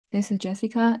This is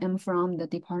Jessica. I'm from the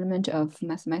Department of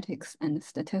Mathematics and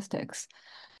Statistics.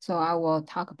 So I will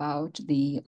talk about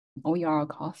the OER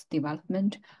course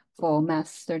development for Math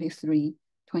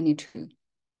 3322.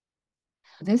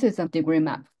 This is a degree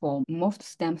map for most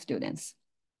STEM students.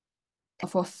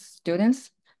 For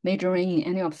students majoring in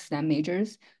any of STEM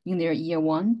majors in their year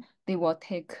one, they will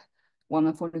take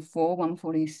 144,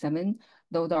 147.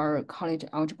 Those are college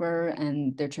algebra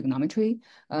and the trigonometry.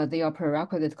 They are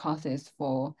prerequisite courses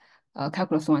for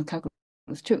calculus 1, calculus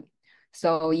 2.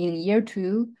 So in year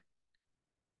two,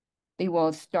 they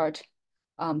will start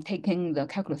taking the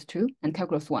calculus 2 and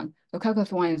calculus 1. So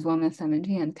calculus 1 is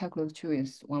 170 and calculus 2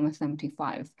 is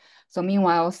 175. So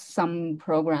meanwhile, some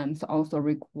programs also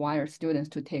require students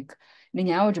to take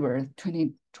linear algebra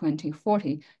 20,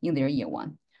 40 in their year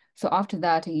one. So after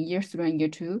that, in year 3 and year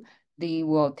 2, they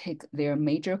will take their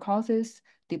major courses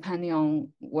depending on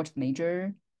what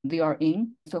major they are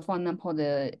in. So for example,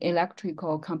 the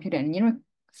electrical computer engineering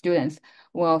students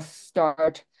will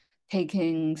start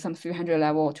taking some 300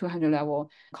 level, 200 level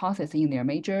courses in their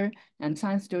major, and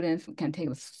science students can take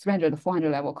 300,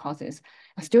 400 level courses.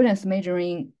 Students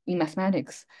majoring in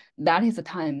mathematics, that is the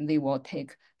time they will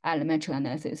take elementary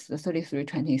analysis, the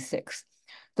 3326.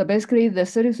 So basically the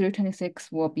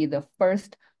 3326 will be the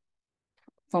first,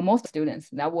 for most students,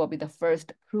 that will be the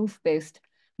first proof-based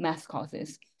math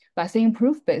courses. By saying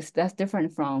proof-based, that's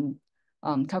different from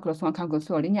calculus 1, calculus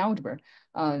 2, or linear algebra.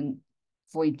 For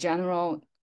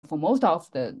most of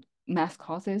the math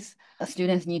courses,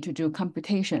 students need to do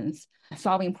computations,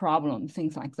 solving problems,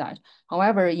 things like that.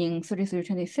 However, in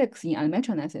 3326, in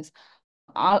elementary analysis,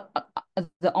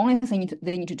 the only thing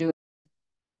they need to do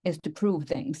is to prove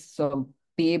things. So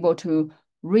be able to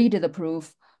read the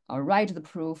proof, write the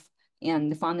proof,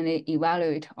 and finally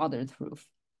evaluate other proof.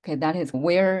 Okay, that is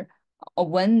where or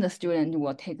when the student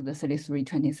will take the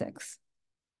 3326.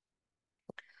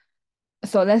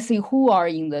 So let's see who are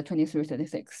in the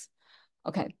 2336.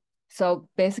 Okay, so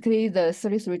basically the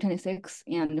 3326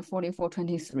 and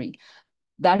 4423,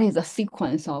 that is a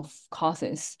sequence of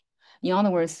courses. In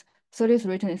other words,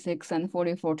 3326 and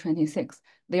 4426,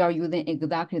 they are using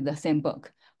exactly the same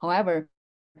book. However,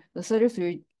 the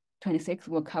 3326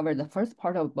 will cover the first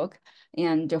part of the book,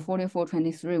 and the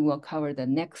 4423 will cover the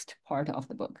next part of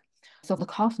the book. So the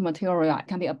course material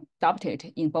can be adopted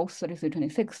in both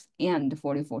 3326 and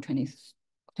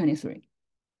 4423.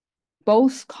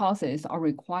 Both courses are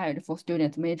required for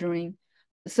students majoring.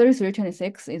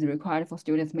 3326 is required for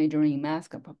students majoring in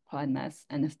math, applied math,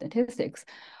 and statistics.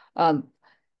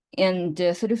 And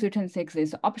 3326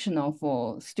 is optional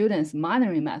for students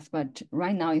minoring in math, but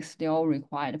right now it's still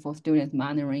required for students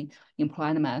minoring in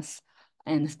applied math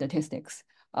and statistics.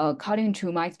 According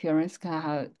to my experience,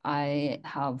 I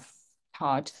have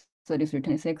taught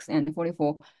 3326 and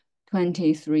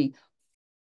 4423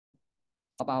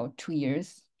 about 2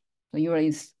 years. So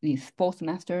usually the fourth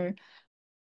semester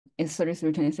is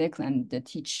 3326 and they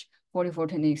teach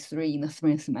 4423 in the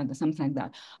spring semester, something like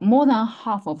that. More than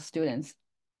half of students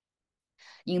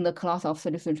in the class of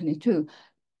 3322,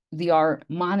 they are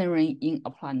minoring in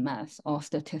applied math or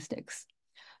statistics.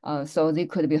 So they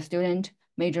could be a student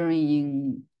majoring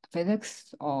in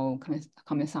physics or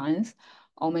computer science,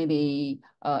 or maybe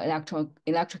electrical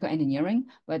engineering,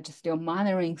 but still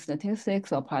minoring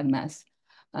statistics or applied math.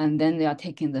 And then they are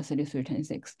taking the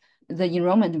 3326. The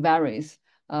enrollment varies.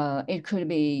 It could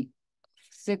be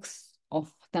 6 or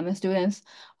 7 students,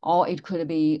 or it could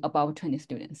be about 20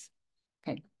 students.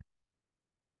 Okay.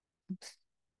 Oops.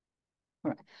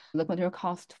 All right. The material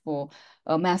cost for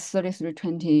Math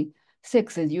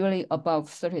 3326 is usually above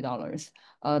 $30.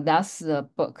 That's the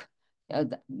book.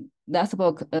 That's the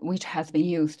book which has been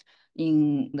used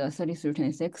in the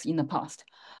 3326 in the past.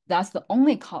 That's the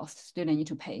only cost students need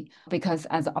to pay because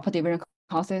as upper division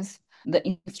courses, the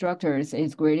instructors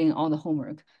is grading all the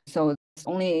homework. So the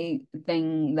only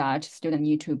thing that students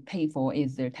need to pay for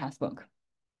is their textbook.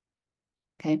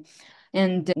 Okay.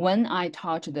 And when I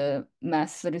taught the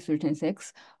Math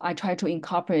 3326, I tried to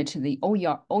incorporate the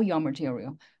OER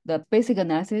material, the basic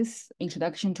analysis,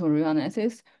 introduction to real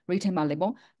analysis, written by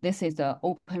Label. This is the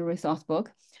open resource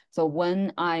book. So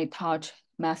when I taught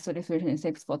Math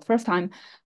 3326 for the first time,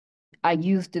 I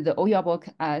used the OER book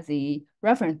as a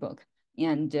reference book.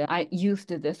 And I used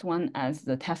this one as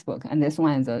the textbook and this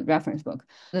one as a reference book.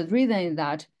 The reason is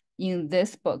that in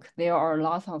this book, there are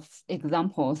lots of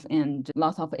examples and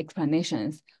lots of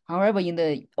explanations. However, in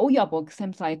the OER book,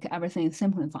 seems like everything is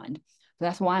simplified. So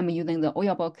that's why I'm using the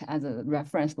OER book as a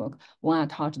reference book when I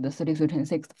taught the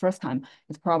 3326 the first time.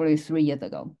 It's probably 3 years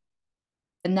ago.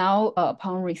 And now,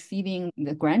 upon receiving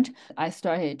the grant, I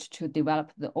started to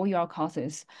develop the OER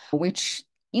courses, which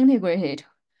integrated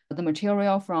the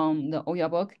material from the OER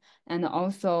book, and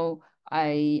also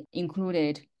I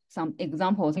included some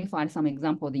examples, find some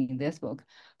examples in this book,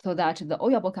 so that the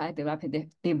OER book I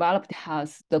developed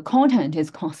has the content is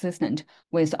consistent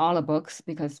with all the books,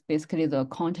 because basically the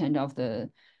content of the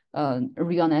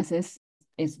real analysis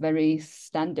is very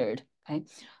standard. Okay.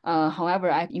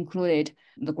 However, I included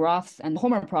the graphs and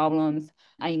homework problems.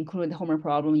 I included the homework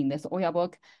problem in this OER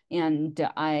book, and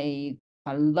I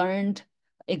learned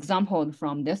examples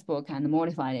from this book and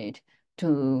modified it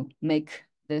to make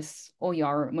this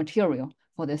OER material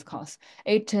for this course.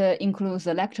 It includes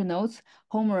the lecture notes,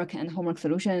 homework and homework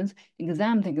solutions,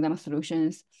 exam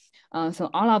solutions. So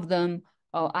all of them,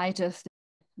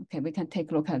 okay, we can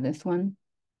take a look at this one.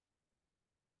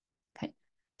 Okay,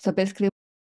 so basically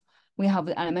we have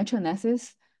the elementary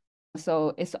analysis.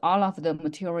 So it's all of the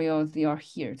materials they are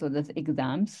here. So there's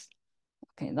exams.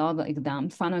 Okay, all the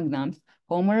exams, final exams,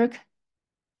 homework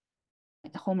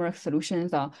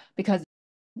solutions are, because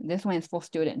this one is for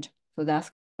student. So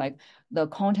that's like the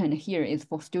content here is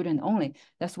for student only.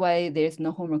 That's why there's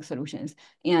no homework solutions.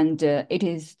 And it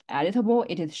is editable,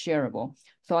 it is shareable.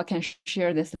 So I can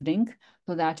share this link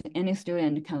so that any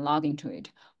student can log into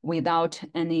it without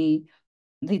any,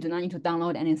 they do not need to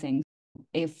download anything.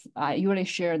 If I usually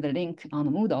share the link on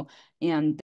the Moodle,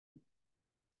 and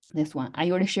this one,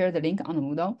 I already share the link on the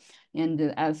Moodle, and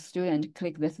as student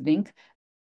click this link,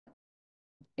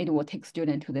 it will take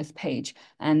student to this page,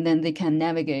 and then they can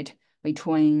navigate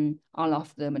between all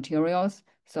of the materials.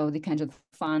 So they can just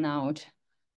find out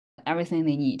everything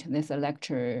they need. There's a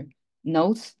lecture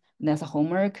notes, there's a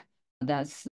homework,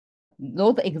 that's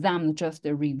those exams, just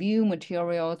the review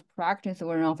materials, practice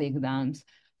version of exams.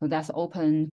 So that's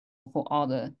open for all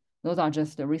those are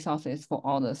just the resources for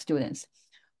all the students.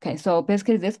 Okay, so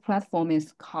basically this platform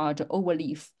is called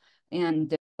Overleaf.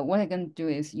 And what I'm going to do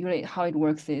is, usually how it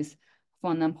works is,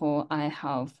 for example,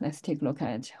 let's take a look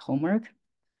at homework.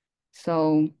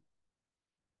 So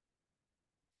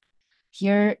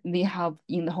here we have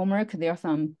in the homework, there are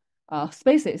some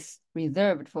spaces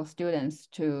reserved for students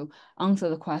to answer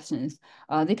the questions.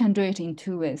 They can do it in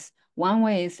two ways. One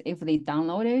way is if they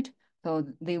download it, so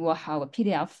they will have a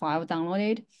PDF file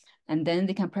downloaded, and then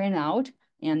they can print out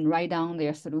and write down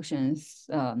their solutions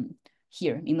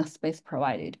here in the space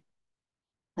provided.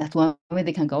 That's one way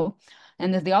they can go.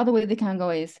 And the other way they can go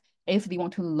is if they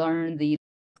want to learn the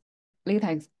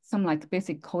latex, some like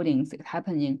basic codings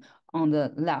happening on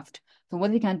the left. So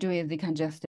what they can do is they can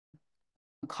just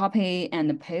copy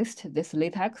and paste this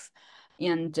latex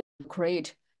and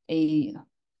create a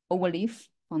overleaf.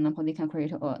 For example, they can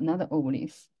create another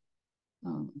overleaf.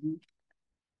 So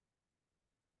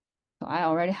I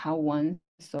already have one,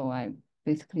 so I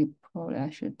basically probably I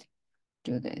should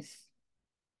do this.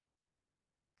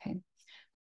 Okay.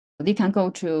 They can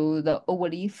go to the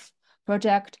overleaf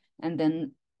project and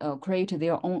then create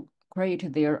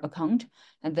their account,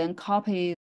 and then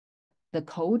copy the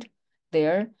code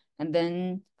there, and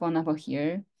then for example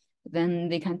here, then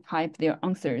they can type their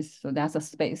answers. So that's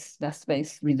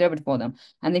space reserved for them,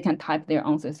 and they can type their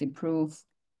answers, improve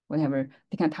whatever.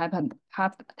 They can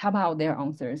type out their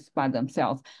answers by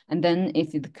themselves, and then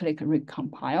if you click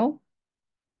recompile,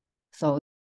 so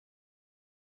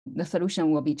the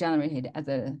solution will be generated as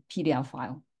a PDF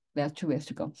file. There's two ways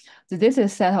to go. So this is a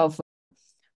set of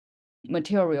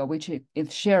material which is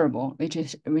shareable,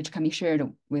 which can be shared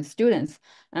with students.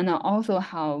 And I also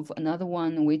have another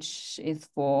one which is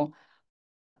for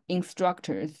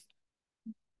instructors.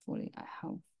 Hopefully I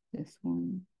have this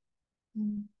one.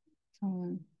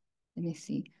 So let me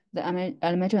see. The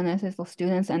elementary analysis for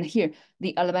students, and here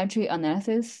the elementary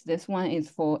analysis, this one is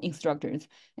for instructors.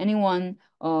 Anyone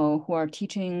who are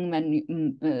teaching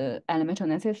elementary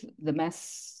analysis, the math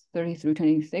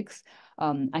 3326,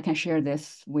 I can share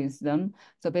this with them.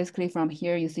 So basically from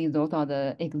here, you see those are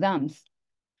the exams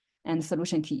and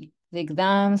solution key. The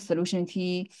exam solution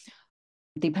key,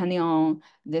 depending on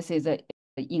this is a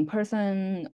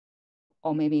in-person,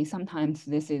 or maybe sometimes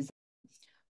this is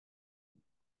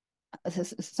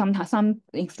sometimes some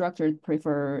instructors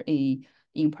prefer a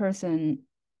in-person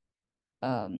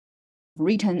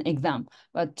written exam,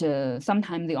 but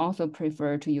sometimes they also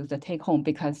prefer to use the take-home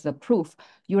because the proof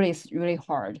usually is really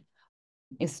hard.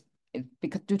 It's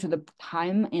because due to the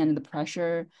time and the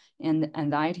pressure and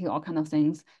anxiety, all kind of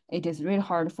things, it is really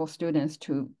hard for students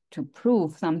to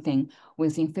prove something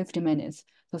within 50 minutes.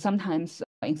 So sometimes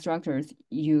instructors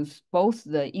use both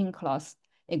the in-class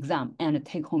exam and the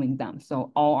take-home exam.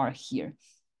 So all are here.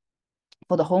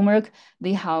 For the homework,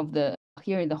 they have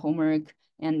here is the homework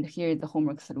and here is the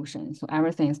homework solution. So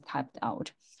everything is typed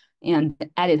out. and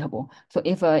editable. So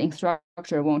if an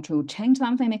instructor want to change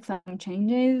something, make some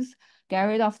changes, get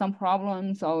rid of some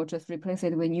problems, or just replace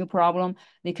it with new problem,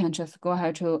 they can just go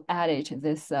ahead to edit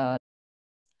this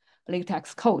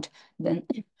LaTeX code, then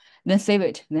save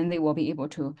it. Then they will be able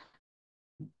to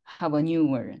have a new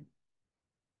version.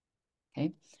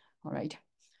 Okay, all right.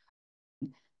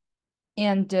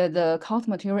 And the course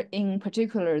material, in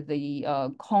particular,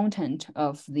 the content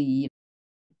of the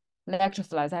lecture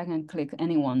slides, I can click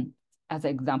anyone as an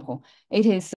example. It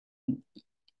is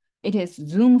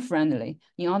Zoom friendly.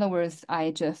 In other words,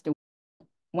 when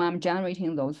I'm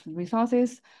generating those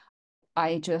resources,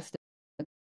 I just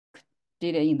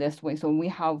did it in this way. So we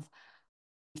have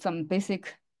some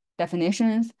basic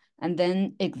definitions and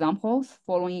then examples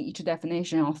following each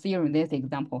definition or theory in this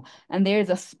example. And there's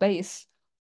a space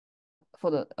for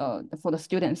the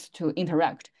students to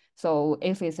interact. So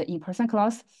if it's an in-person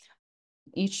class,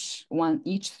 each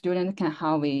student can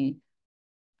have a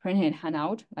printed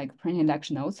handout, like printed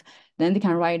lecture notes. Then they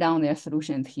can write down their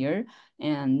solutions here,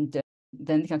 and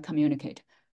then they can communicate.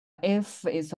 If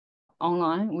it's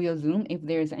online via Zoom, if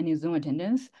there's any Zoom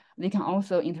attendance, they can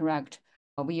also interact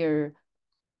via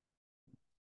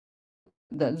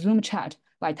the Zoom chat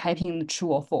by typing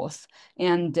true or false.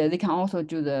 And they can also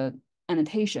do the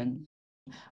annotation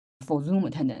for Zoom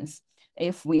attendance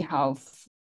if we have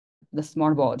the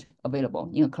smartboard available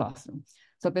in a classroom.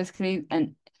 So basically,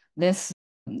 and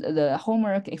the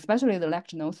homework, especially the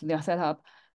lecture notes, they are set up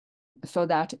so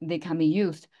that they can be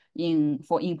used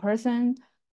for in-person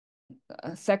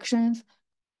sections,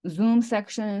 Zoom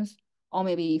sections, or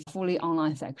maybe fully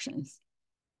online sections.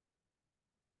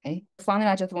 Okay. Finally,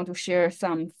 I just want to share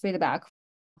some feedback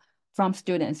from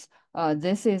students.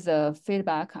 This is a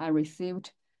feedback I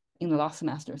received in the last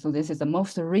semester. So this is the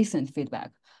most recent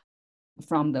feedback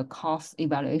from the course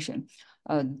evaluation.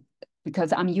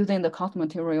 Because I'm using the course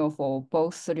material for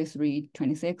both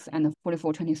 3326 and the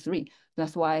 4423.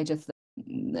 That's why I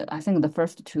think the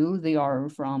first two, they are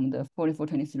from the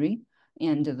 4423,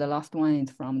 and the last one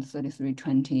is from the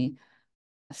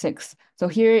 3326. So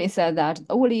here it said that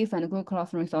Overleaf and Google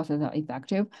Classroom resources are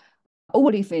effective.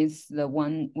 Overleaf is the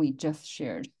one we just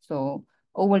shared. So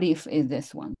Overleaf is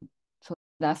this one. So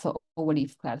that's the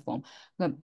Overleaf platform.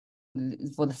 But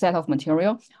for the set of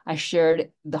material, I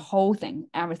shared the whole thing,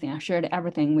 everything. I shared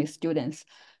everything with students.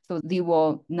 So they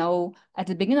will know at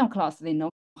the beginning of class, they know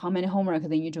how many homework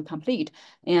they need to complete,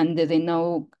 and they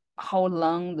know how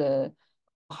long the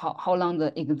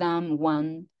exam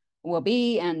one will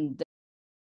be, and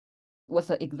what's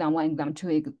the exam one, exam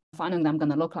two, final exam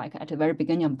gonna look like at the very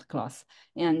beginning of the class.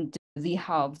 And they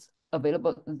have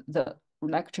available the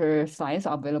lecture slides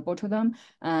available to them,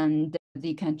 and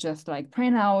they can just like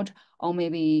print out or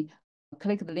maybe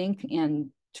click the link and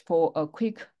for a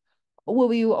quick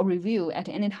overview or review at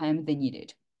any time they need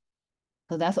it.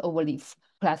 So that's Overleaf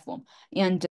platform.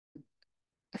 And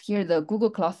here the Google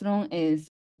Classroom is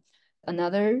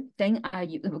another thing I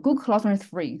use. Google Classroom is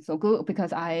free. So Google,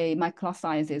 because my class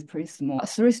size is pretty small.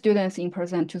 3 students in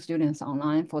person, 2 students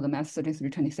online for the Math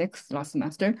 3326 last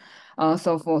semester.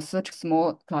 So for such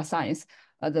small class size,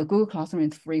 the Google Classroom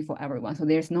is free for everyone. So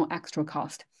there's no extra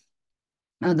cost.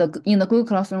 In the Google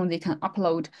Classroom, they can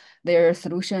upload their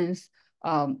solutions.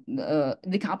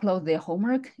 They can upload their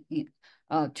homework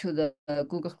to the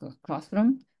Google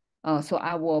Classroom. So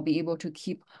I will be able to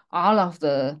keep all of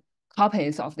the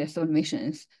copies of their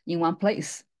submissions in one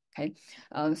place. Okay,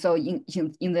 so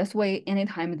in this way,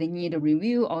 anytime they need a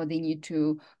review or they need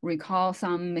to recall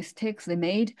some mistakes they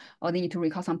made, or they need to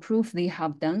recall some proof they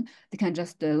have done, they can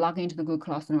just log into the Google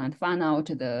Classroom and find out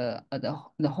the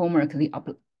homework they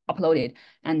uploaded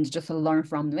and just learn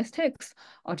from the mistakes,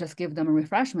 or just give them a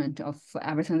refreshment of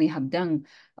everything they have done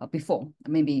before.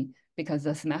 Maybe because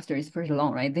the semester is pretty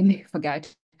long, right? They may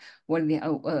forget what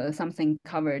something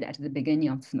covered at the beginning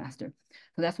of the semester.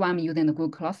 So that's why I'm using the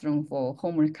Google Classroom for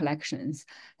homework collections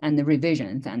and the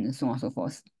revisions and so on and so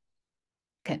forth.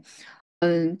 Okay.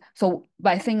 So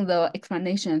by saying the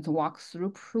explanations,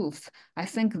 walkthrough proofs, I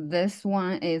think this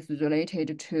one is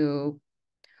related to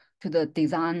the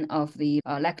design of the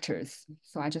lectures.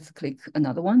 So I just click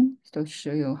another one to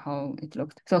show you how it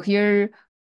looks. So here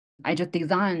I just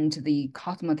designed the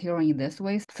course material in this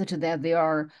way, such that they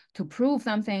are to prove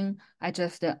something. I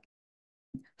just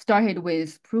started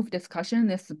with proof discussion,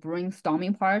 this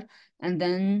brainstorming part, and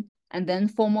then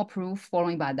formal proof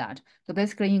following by that. So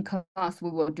basically in class, we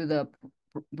will do the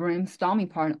brainstorming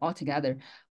part all together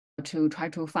to try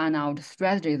to find out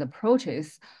strategies,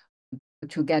 approaches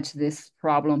to get this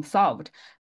problem solved.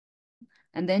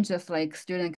 And then just like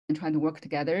students can try to work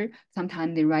together.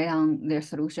 Sometimes they write down their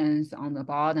solutions on the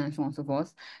board and so on and so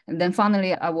forth. And then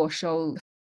finally, I will show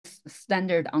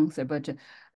standard answer, but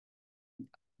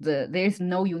there's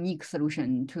no unique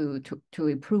solution to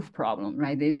a proof problem,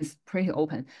 right? It's pretty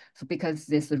open. So because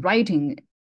this writing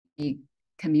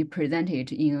can be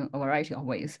presented in a variety of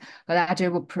ways, but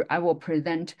I will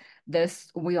present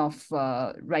this way of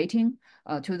writing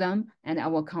to them, and I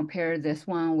will compare this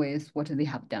one with what they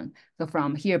have done. So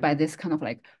from here, by this kind of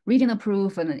like reading the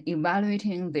proof and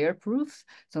evaluating their proofs,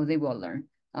 so they will learn.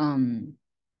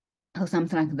 Or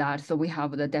something like that. So we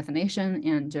have the definition,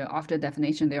 and after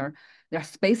definition, there are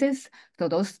spaces. So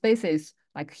those spaces,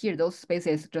 like here, those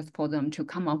spaces just for them to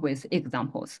come up with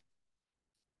examples.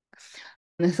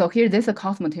 And so here, this is a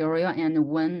course material, and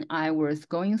when I was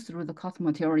going through the course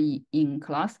material in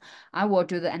class, I will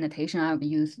do the annotation. I will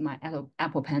use my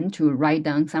Apple Pen to write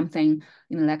down something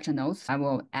in the lecture notes. I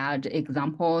will add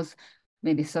examples,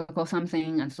 maybe circle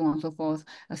something, and so on and so forth.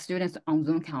 Students on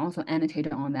Zoom can also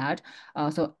annotate on that.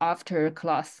 So after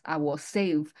class, I will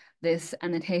save this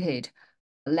annotated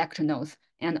lecture notes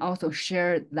and also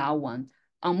share that one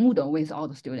on Moodle with all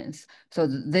the students. So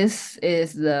this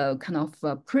is the kind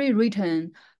of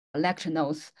pre-written lecture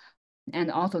notes,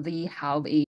 and also they have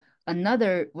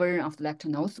another version of the lecture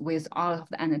notes with all of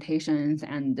the annotations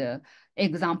and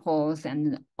examples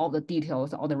and all the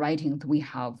details, all the writings we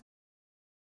have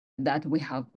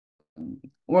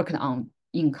worked on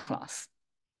in class.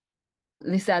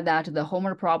 They said that the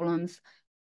homework problems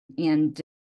and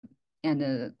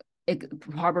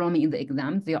problem in the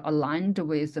exam, they are aligned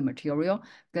with the material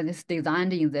because it's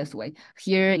designed in this way.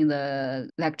 Here in the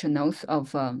lecture notes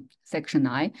of section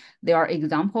 9, there are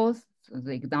examples, so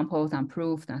the examples and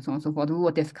proofs and so on and so forth. We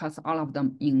will discuss all of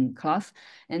them in class.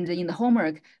 And in the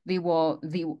homework, they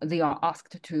are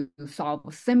asked to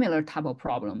solve similar type of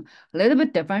problem, a little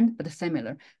bit different, but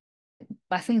similar.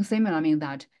 By saying similar, I mean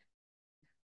that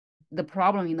the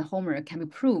problem in the homework can be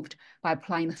proved by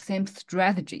applying the same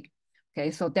strategy. Okay,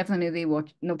 so definitely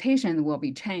notation will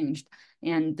be changed,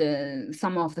 and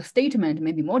some of the statement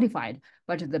may be modified,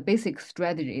 but the basic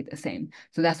strategy is the same.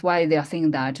 So that's why they are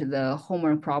saying that the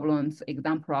homework problems,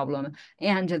 exam problem,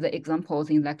 and the examples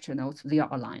in lecture notes, they are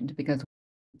aligned, because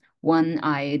when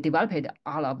I developed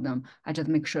all of them, I just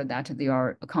make sure that they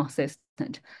are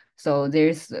consistent. So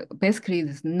there's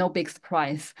no big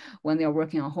surprise when they're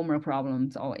working on homework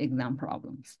problems or exam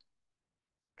problems.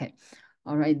 Okay,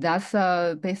 all right, that's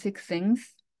basic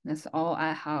things. That's all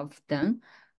I have done.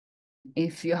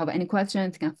 If you have any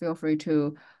questions, you can feel free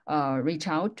to reach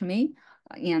out to me.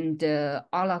 And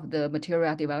all of the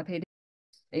material I developed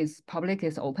is public,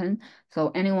 is open.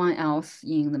 So anyone else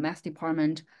in the math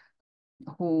department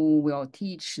who will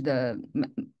teach the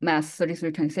math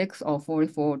 3326 or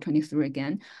 4423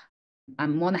 again,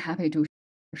 I'm more than happy to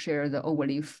share the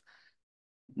overleaf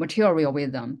material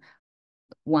with them,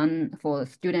 one for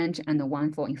student and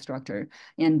one for instructor,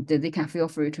 and they can feel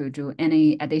free to do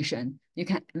any addition.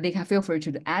 They can feel free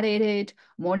to edit it,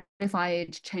 modify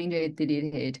it, change it,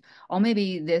 delete it, or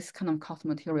maybe this kind of course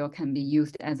material can be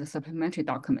used as a supplementary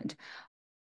document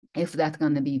if that's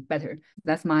going to be better.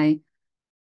 That's my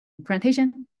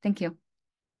presentation. Thank you.